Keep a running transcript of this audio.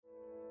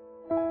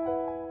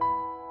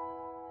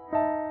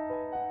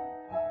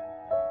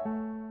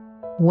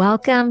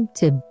Welcome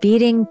to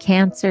Beating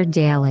Cancer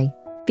Daily.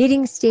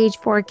 Beating stage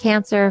 4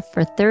 cancer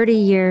for 30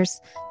 years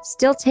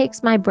still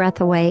takes my breath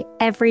away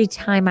every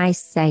time I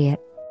say it.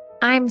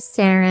 I'm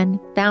Saren,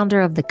 founder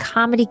of the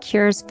Comedy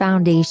Cures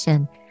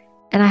Foundation,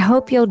 and I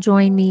hope you'll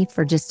join me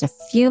for just a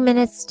few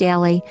minutes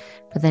daily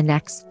for the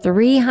next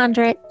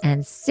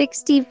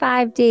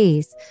 365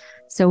 days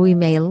so we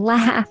may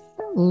laugh,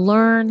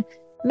 learn,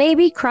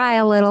 maybe cry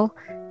a little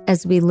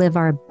as we live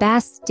our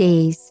best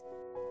days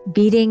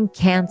beating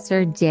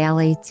cancer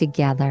daily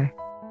together.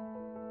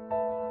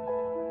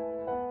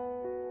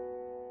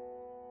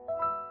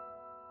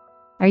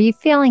 Are you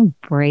feeling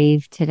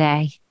brave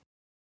today?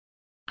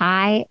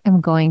 I am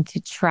going to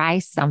try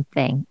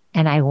something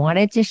and I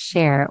wanted to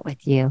share it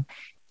with you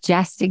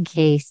just in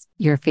case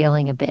you're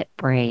feeling a bit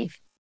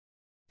brave.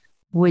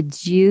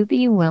 Would you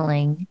be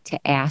willing to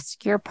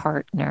ask your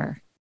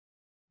partner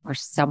or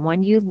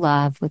someone you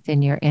love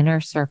within your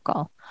inner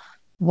circle,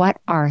 what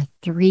are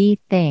 3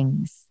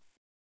 things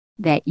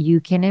that you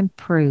can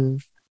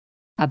improve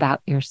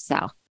about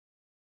yourself?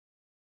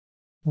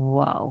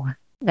 Whoa,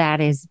 that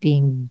is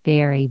being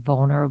very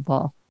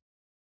vulnerable.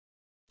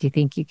 Do you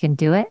think you can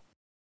do it?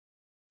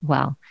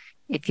 Well,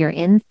 if you're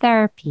in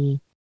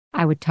therapy,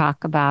 I would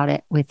talk about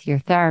it with your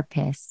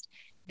therapist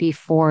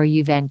before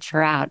you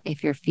venture out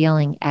if you're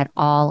feeling at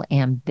all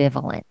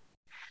ambivalent.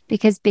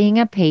 Because being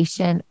a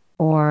patient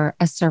or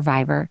a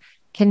survivor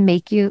can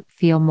make you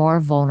feel more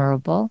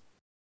vulnerable.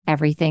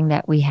 Everything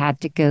that we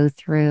had to go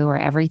through or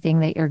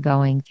everything that you're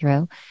going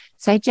through.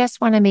 So I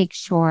just want to make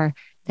sure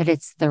that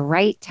it's the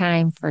right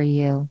time for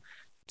you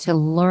to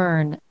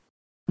learn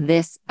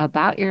this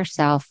about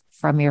yourself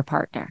from your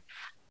partner.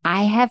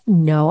 I have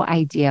no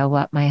idea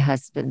what my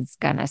husband's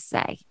going to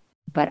say,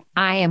 but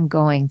I am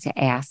going to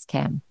ask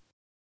him.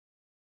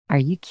 Are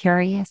you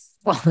curious?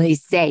 Well, they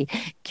say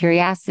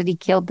curiosity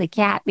killed the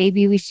cat.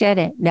 Maybe we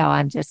shouldn't. No,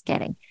 I'm just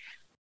kidding.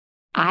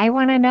 I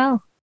want to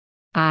know.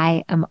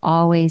 I am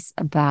always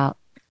about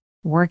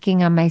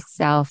working on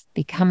myself,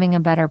 becoming a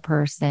better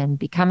person,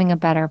 becoming a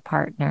better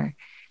partner.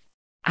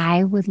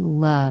 I would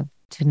love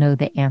to know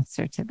the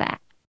answer to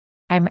that.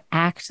 I'm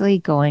actually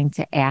going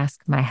to ask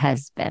my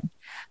husband,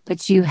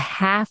 but you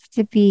have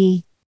to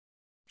be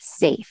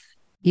safe.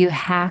 You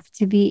have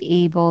to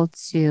be able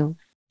to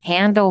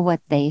handle what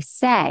they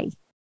say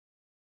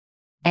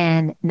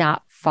and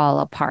not fall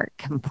apart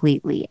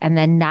completely and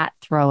then not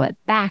throw it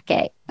back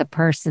at the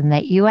person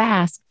that you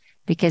ask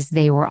because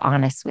they were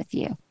honest with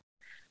you.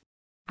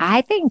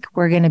 I think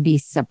we're going to be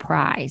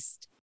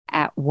surprised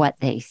at what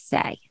they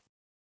say.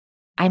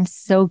 I'm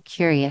so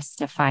curious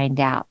to find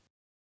out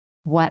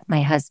what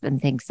my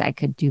husband thinks I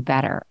could do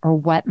better or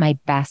what my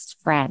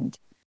best friend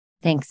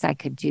thinks I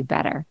could do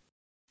better.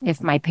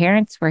 If my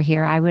parents were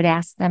here, I would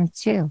ask them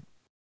too.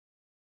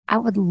 I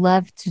would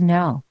love to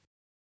know.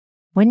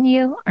 Wouldn't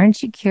you?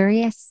 Aren't you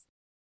curious?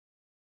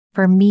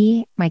 For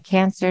me, my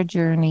cancer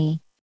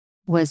journey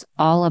was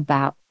all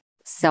about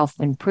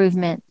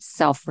self-improvement,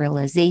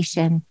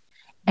 self-realization.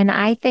 And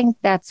I think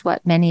that's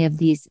what many of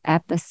these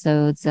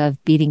episodes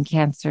of Beating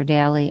Cancer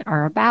Daily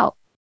are about.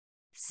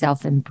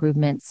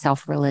 Self-improvement,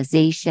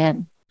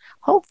 self-realization,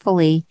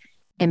 hopefully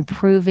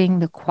improving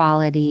the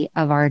quality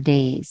of our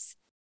days.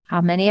 How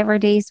many of our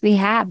days we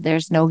have,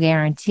 there's no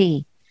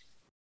guarantee.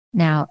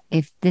 Now,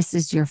 if this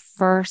is your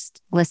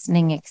first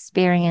listening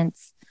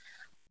experience,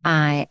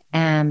 I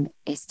am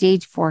a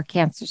stage 4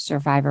 cancer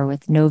survivor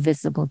with no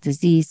visible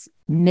disease,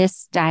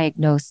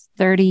 misdiagnosed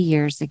 30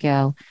 years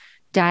ago,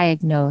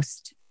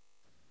 diagnosed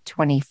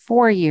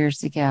 24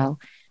 years ago,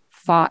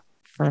 fought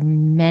for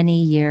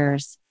many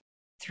years,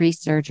 3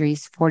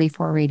 surgeries,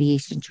 44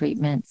 radiation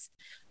treatments,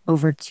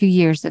 over 2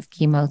 years of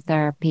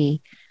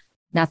chemotherapy.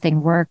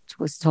 Nothing worked,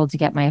 was told to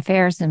get my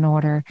affairs in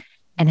order,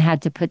 and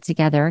had to put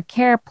together a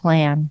care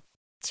plan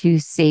to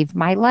save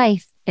my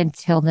life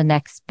until the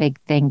next big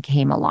thing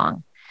came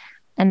along.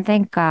 And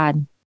thank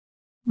God,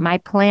 my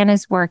plan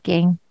is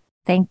working.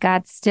 Thank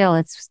God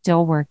it's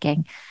still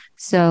working.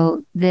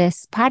 So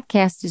this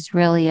podcast is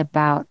really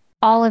about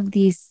all of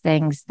these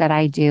things that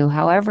I do,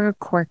 however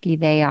quirky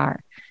they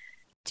are,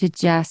 to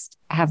just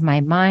have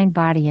my mind,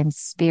 body, and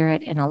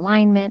spirit in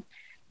alignment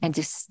and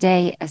to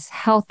stay as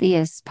healthy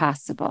as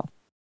possible.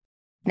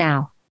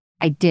 Now,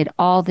 I did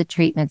all the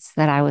treatments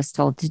that I was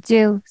told to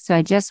do, so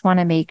I just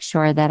want to make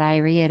sure that I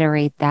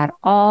reiterate that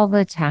all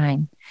the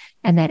time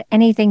and that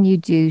anything you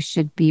do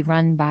should be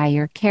run by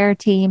your care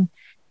team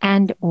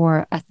and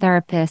or a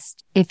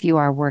therapist if you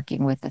are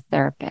working with a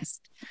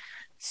therapist.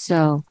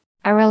 So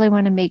I really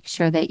want to make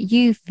sure that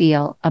you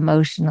feel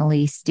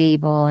emotionally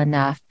stable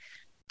enough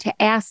to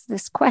ask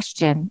this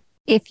question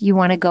if you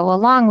want to go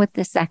along with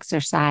this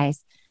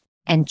exercise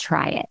and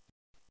try it.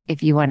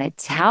 If you want to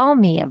tell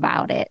me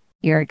about it,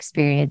 your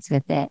experience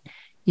with it,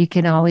 you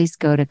can always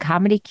go to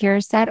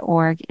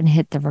comedycures.org and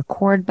hit the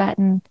record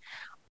button,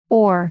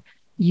 or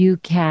you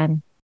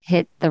can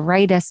hit the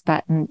write us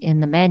button in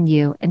the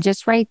menu and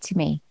just write to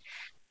me.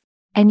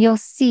 And you'll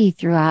see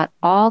throughout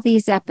all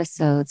these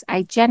episodes,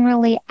 I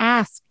generally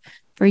ask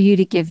for you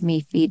to give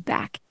me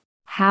feedback.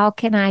 how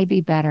can I be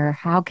better?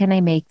 How can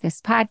I make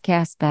this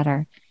podcast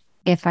better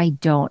if I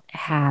don't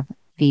have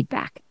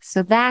feedback?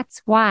 So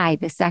that's why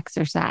this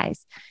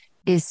exercise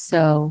is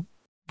so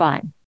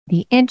fun.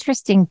 The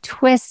interesting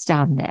twist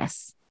on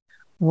this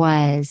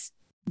was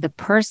the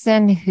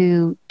person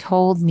who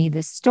told me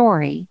the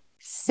story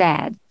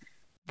said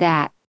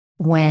that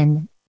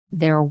when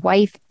their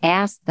wife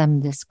asked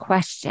them this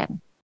question,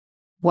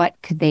 what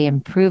could they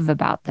improve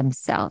about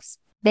themselves?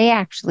 They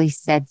actually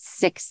said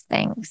 6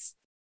 things.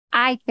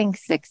 I think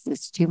 6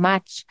 is too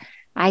much.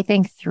 I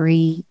think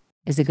 3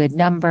 is a good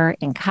number.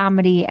 In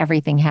comedy,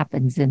 everything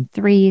happens in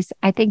threes.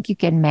 I think you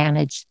can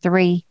manage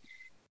 3.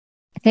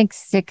 I think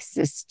 6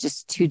 is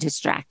just too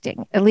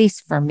distracting, at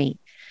least for me.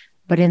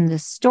 But in the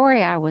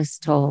story I was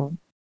told,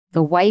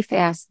 the wife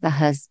asked the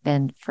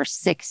husband for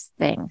 6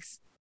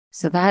 things.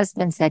 So the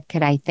husband said,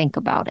 could I think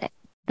about it?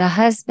 The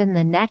husband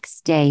the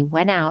next day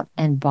went out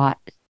and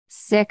bought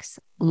 6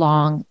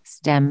 long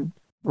stem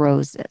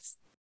roses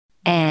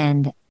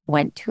and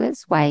went to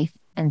his wife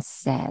and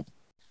said,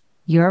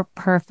 you're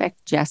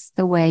perfect just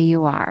the way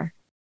you are,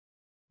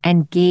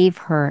 and gave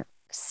her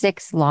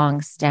 6 long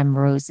stem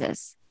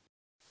roses,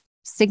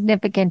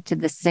 significant to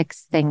the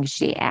 6 things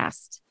she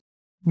asked.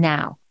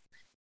 Now,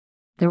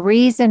 the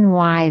reason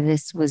why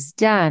this was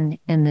done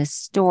in this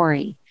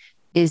story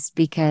is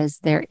because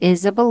there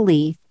is a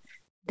belief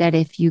that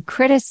if you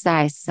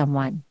criticize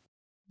someone,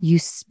 you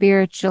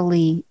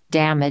spiritually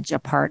damage a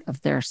part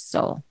of their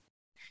soul.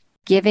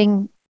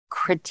 Giving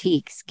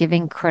critiques,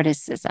 giving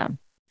criticism,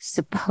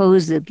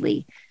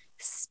 supposedly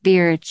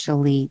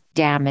spiritually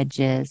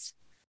damages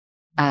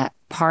a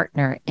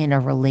partner in a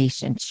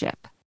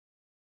relationship.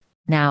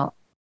 Now,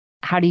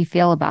 how do you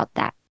feel about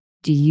that?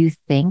 Do you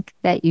think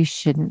that you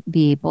shouldn't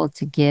be able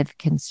to give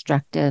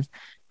constructive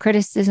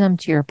criticism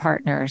to your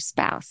partner or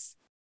spouse?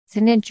 It's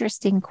an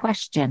interesting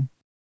question.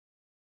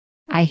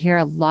 I hear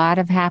a lot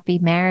of happy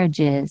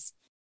marriages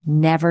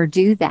never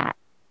do that,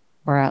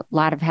 or a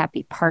lot of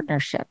happy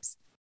partnerships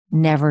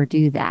never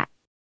do that.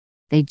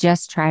 They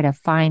just try to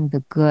find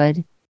the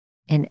good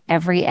in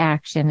every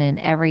action, in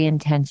every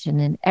intention,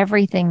 in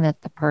everything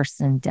that the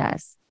person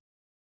does.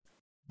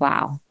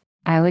 Wow.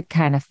 I would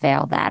kind of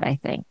fail that, I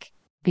think,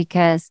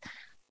 because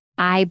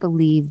I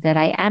believe that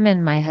I am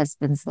in my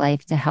husband's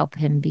life to help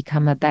him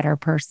become a better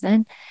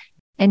person,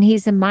 and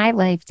he's in my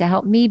life to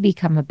help me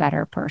become a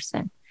better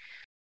person.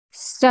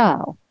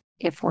 So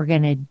if we're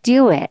going to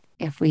do it,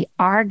 if we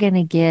are going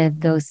to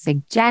give those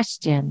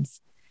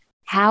suggestions,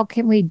 how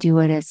can we do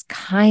it as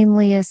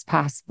kindly as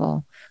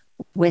possible,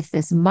 with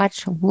as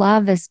much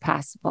love as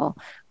possible,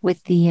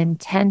 with the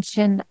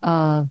intention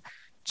of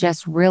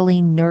just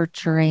really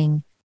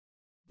nurturing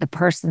the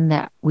person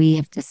that we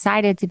have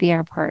decided to be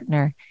our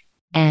partner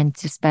and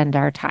to spend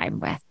our time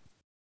with?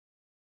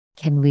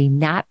 Can we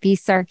not be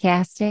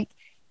sarcastic?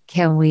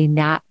 Can we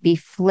not be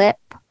flip?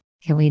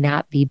 Can we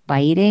not be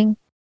biting?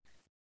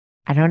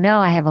 I don't know.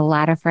 I have a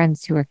lot of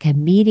friends who are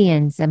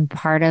comedians, and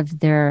part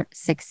of their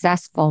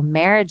successful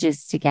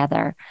marriages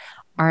together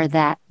are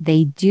that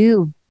they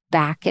do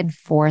back and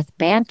forth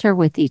banter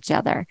with each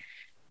other.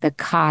 The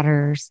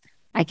Cotters,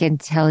 I can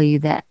tell you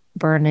that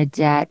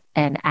Bernadette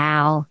and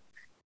Al,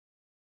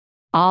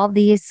 all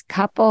these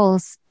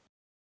couples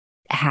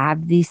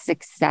have these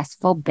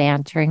successful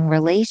bantering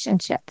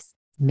relationships.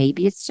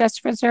 Maybe it's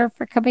just reserved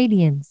for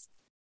comedians.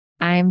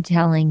 I'm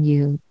telling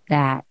you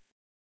that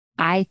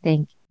I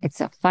think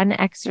it's a fun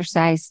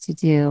exercise to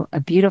do, a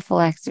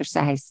beautiful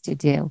exercise to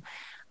do.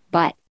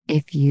 But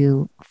if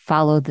you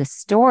follow the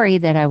story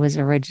that I was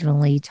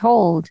originally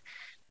told,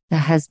 the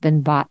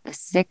husband bought the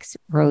 6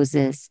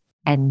 roses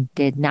and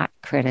did not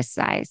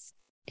criticize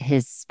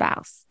his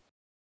spouse.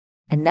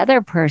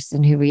 Another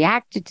person who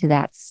reacted to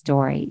that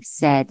story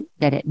said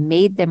that it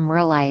made them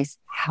realize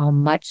how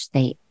much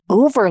they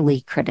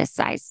overly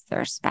criticized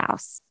their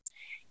spouse,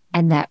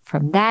 and that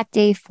from that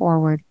day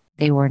forward,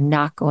 they were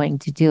not going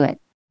to do it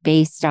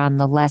based on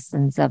the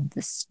lessons of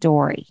the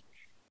story.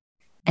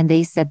 And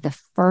they said the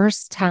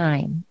first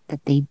time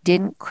that they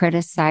didn't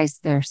criticize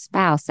their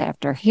spouse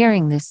after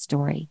hearing this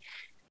story,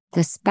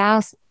 the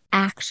spouse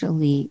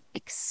actually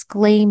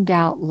exclaimed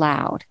out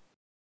loud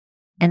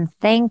and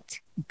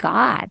thanked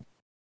God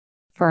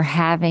for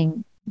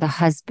having the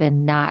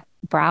husband not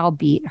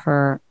browbeat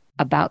her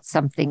about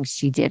something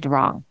she did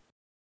wrong.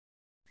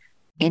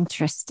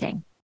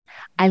 Interesting.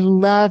 I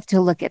love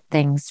to look at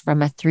things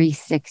from a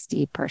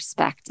 360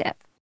 perspective.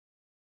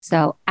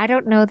 So I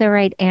don't know the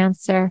right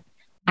answer.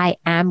 I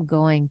am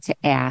going to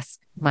ask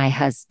my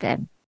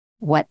husband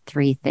what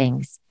 3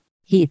 things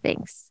he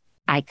thinks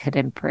I could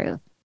improve.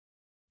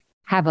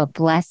 Have a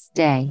blessed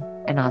day,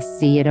 and I'll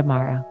see you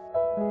tomorrow.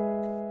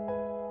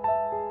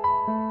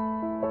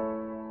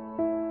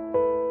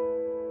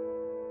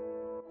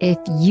 If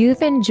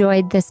you've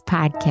enjoyed this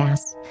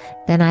podcast,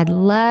 then I'd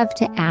love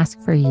to ask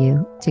for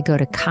you to go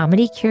to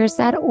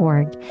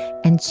comedycures.org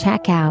and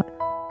check out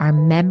our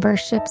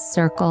membership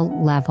circle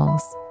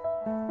levels.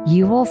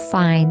 You will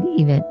find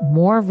even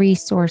more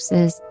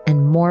resources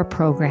and more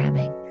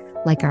programming.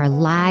 like our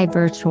live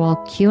virtual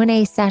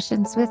Q&A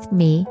sessions with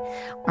me,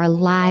 our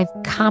live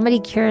Comedy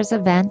Cures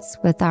events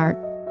with our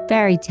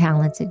very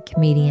talented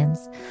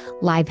comedians,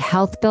 live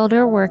health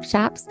builder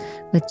workshops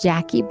with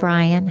Jackie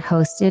Bryan,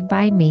 hosted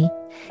by me,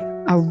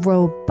 a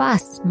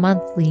robust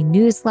monthly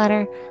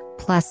newsletter,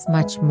 plus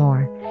much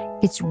more.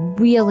 It's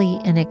really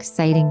an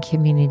exciting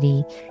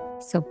community.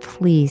 So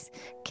please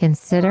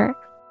consider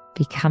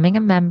becoming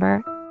a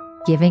member,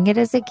 giving it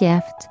as a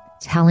gift,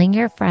 telling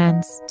your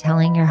friends,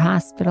 telling your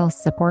hospital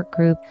support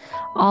group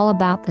all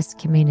about this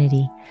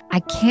community.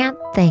 I can't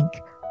think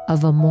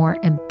of a more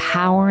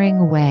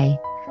empowering way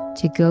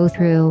to go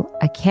through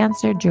a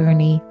cancer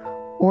journey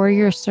or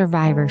your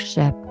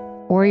survivorship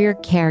or your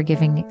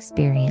caregiving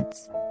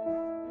experience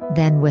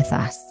than with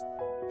us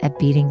at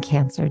Beating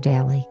Cancer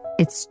Daily.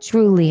 It's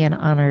truly an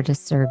honor to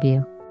serve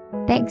you.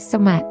 Thanks so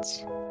much.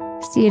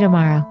 See you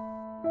tomorrow.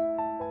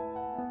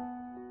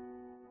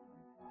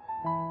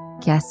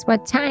 Guess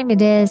what time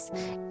it is?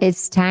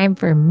 It's time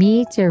for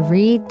me to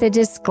read the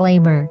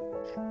disclaimer.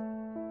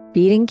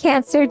 Beating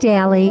Cancer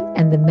Daily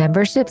and the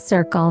membership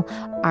circle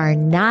are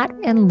not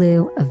in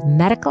lieu of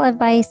medical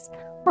advice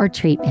or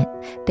treatment.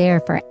 They are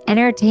for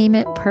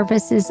entertainment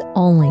purposes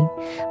only.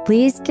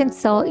 Please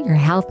consult your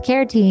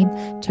healthcare team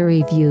to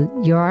review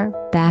your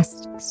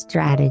best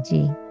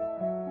strategy.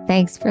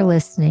 Thanks for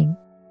listening.